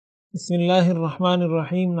بسم اللہ الرحمن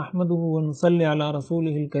الرحیم نحمدہ ونصلی علی رسولہ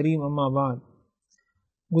الکریم اما بعد۔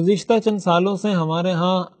 گزشتہ چند سالوں سے ہمارے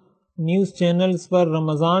ہاں نیوز چینلز پر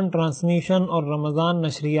رمضان ٹرانسمیشن اور رمضان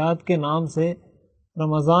نشریات کے نام سے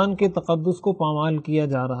رمضان کے تقدس کو پامال کیا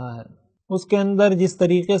جا رہا ہے۔ اس کے اندر جس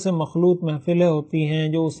طریقے سے مخلوط محفلیں ہوتی ہیں،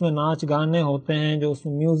 جو اس میں ناچ گانے ہوتے ہیں، جو اس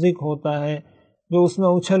میں میوزک ہوتا ہے، جو اس میں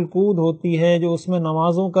اچھل کود ہوتی ہے، جو اس میں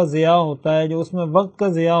نمازوں کا ضیاع ہوتا ہے، جو اس میں وقت کا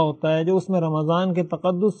ضیاع ہوتا ہے، جو اس میں رمضان کے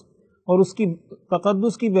تقدس اور اس کی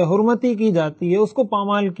تقدس کی بے حرمتی کی جاتی ہے، اس کو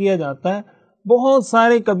پامال کیا جاتا ہے۔ بہت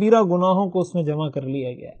سارے کبیرہ گناہوں کو اس میں جمع کر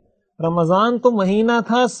لیا گیا ہے۔ رمضان تو مہینہ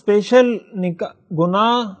تھا اسپیشل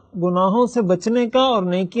گناہوں سے بچنے کا اور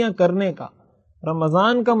نیکیاں کرنے کا۔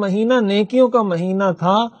 رمضان کا مہینہ نیکیوں کا مہینہ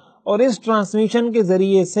تھا، اور اس ٹرانسمیشن کے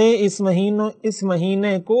ذریعے سے اس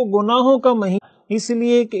مہینے کو گناہوں کا مہینہ، اس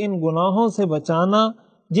لیے کہ ان گناہوں سے بچانا،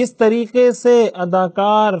 جس طریقے سے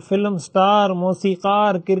اداکار، فلم سٹار،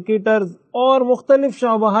 موسیقار، کرکٹرز اور مختلف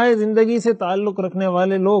شعبہ زندگی سے تعلق رکھنے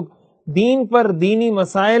والے لوگ دین پر، دینی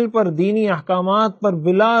مسائل پر، دینی احکامات پر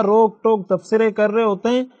بلا روک ٹوک تبصرے کر رہے ہوتے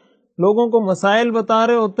ہیں، لوگوں کو مسائل بتا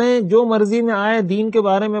رہے ہوتے ہیں، جو مرضی میں آئے دین کے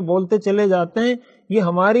بارے میں بولتے چلے جاتے ہیں، یہ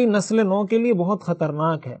ہماری نسل نو کے لیے بہت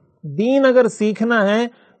خطرناک ہے۔ دین اگر سیکھنا ہے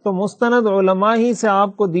تو مستند علماء ہی سے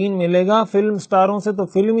آپ کو دین ملے گا۔ فلم سٹاروں سے تو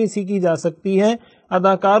فلم ہی سیکھی جا سکتی ہے،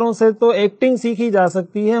 اداکاروں سے تو ایکٹنگ سیکھی جا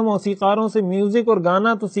سکتی ہے، موسیقاروں سے میوزک اور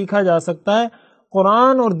گانا تو سیکھا جا سکتا ہے،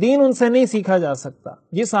 قرآن اور دین ان سے نہیں سیکھا جا سکتا۔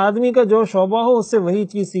 جس آدمی کا جو شعبہ ہو اس سے وہی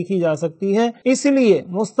چیز سیکھی جا سکتی ہے۔ اس لیے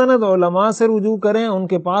مستند علماء سے رجوع کریں، ان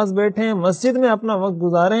کے پاس بیٹھیں، مسجد میں اپنا وقت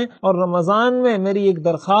گزاریں، اور رمضان میں میری ایک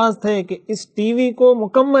درخواست ہے کہ اس ٹی وی کو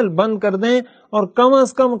مکمل بند کر دیں، اور کم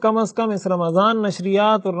از کم اس رمضان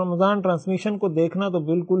نشریات اور رمضان ٹرانسمیشن کو دیکھنا تو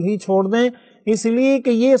بالکل ہی چھوڑ دیں، اس لیے کہ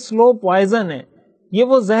یہ سلو پوائزن ہے، یہ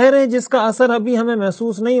وہ زہر ہے جس کا اثر ابھی ہمیں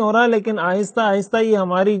محسوس نہیں ہو رہا، لیکن آہستہ آہستہ یہ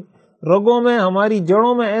ہماری رگوں میں، ہماری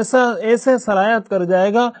جڑوں میں ایسے سرایت کر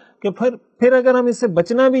جائے گا کہ پھر اگر ہم اس سے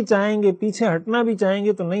بچنا بھی چاہیں گے، پیچھے ہٹنا بھی چاہیں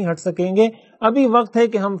گے تو نہیں ہٹ سکیں گے۔ ابھی وقت ہے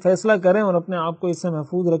کہ ہم فیصلہ کریں اور اپنے آپ کو اس سے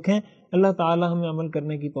محفوظ رکھیں۔ اللہ تعالی ہمیں عمل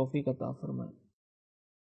کرنے کی توفیق عطا فرمائے۔